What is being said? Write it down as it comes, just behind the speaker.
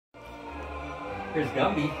Here's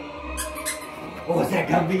Gumby. Oh, is that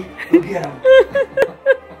Gumby? Go get him.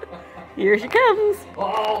 Here she comes.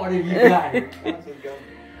 Oh, what have you got? Here comes the Gumby.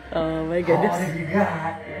 Oh my Oh, goodness. what have you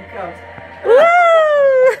got? Here it comes.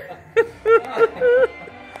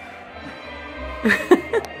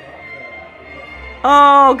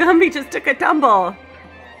 Oh, Gumby just took a tumble.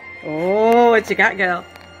 Oh, what you got, girl?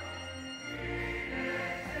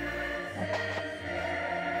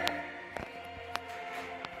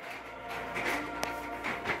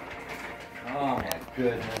 Oh my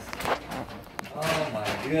goodness. Oh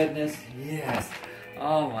my goodness. Yes.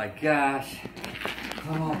 Oh my gosh.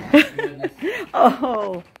 Oh my goodness.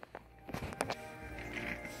 Oh.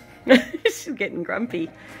 She's getting grumpy.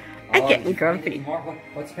 I'm getting grumpy.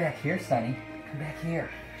 What's back here, Sonny? Come back here.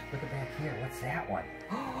 Look at back here. What's that one?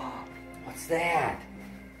 What's that?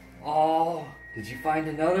 Oh, did you find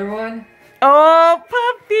another one? Oh,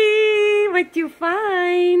 puppy, what'd you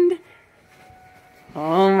find?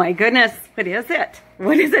 Oh my goodness, what is it?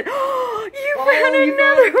 What is it? Oh, you found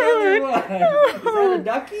another one. Is that a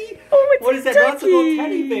ducky? Oh, it's what is that? That's a little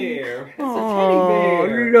teddy bear. It's a teddy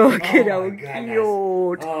bear. Look at Oh how my goodness.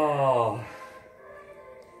 cute. Oh.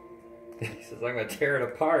 He says, I'm going to tear it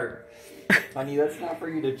apart. Honey, that's not for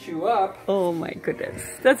you to chew up. Oh my goodness,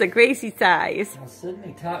 that's a Gracie size. Well,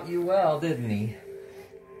 Sydney taught you well, didn't he?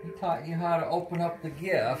 He taught you how to open up the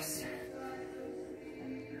gifts.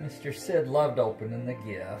 Mr. Sid loved opening the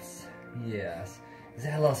gifts. Yes. Is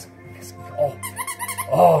that a little... Oh.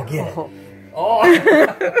 Oh, get it. Oh.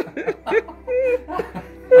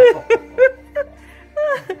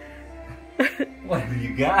 What have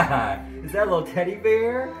you got? Is that a little teddy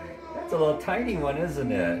bear? That's a little tiny one,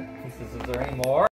 isn't it? He says, is there any more?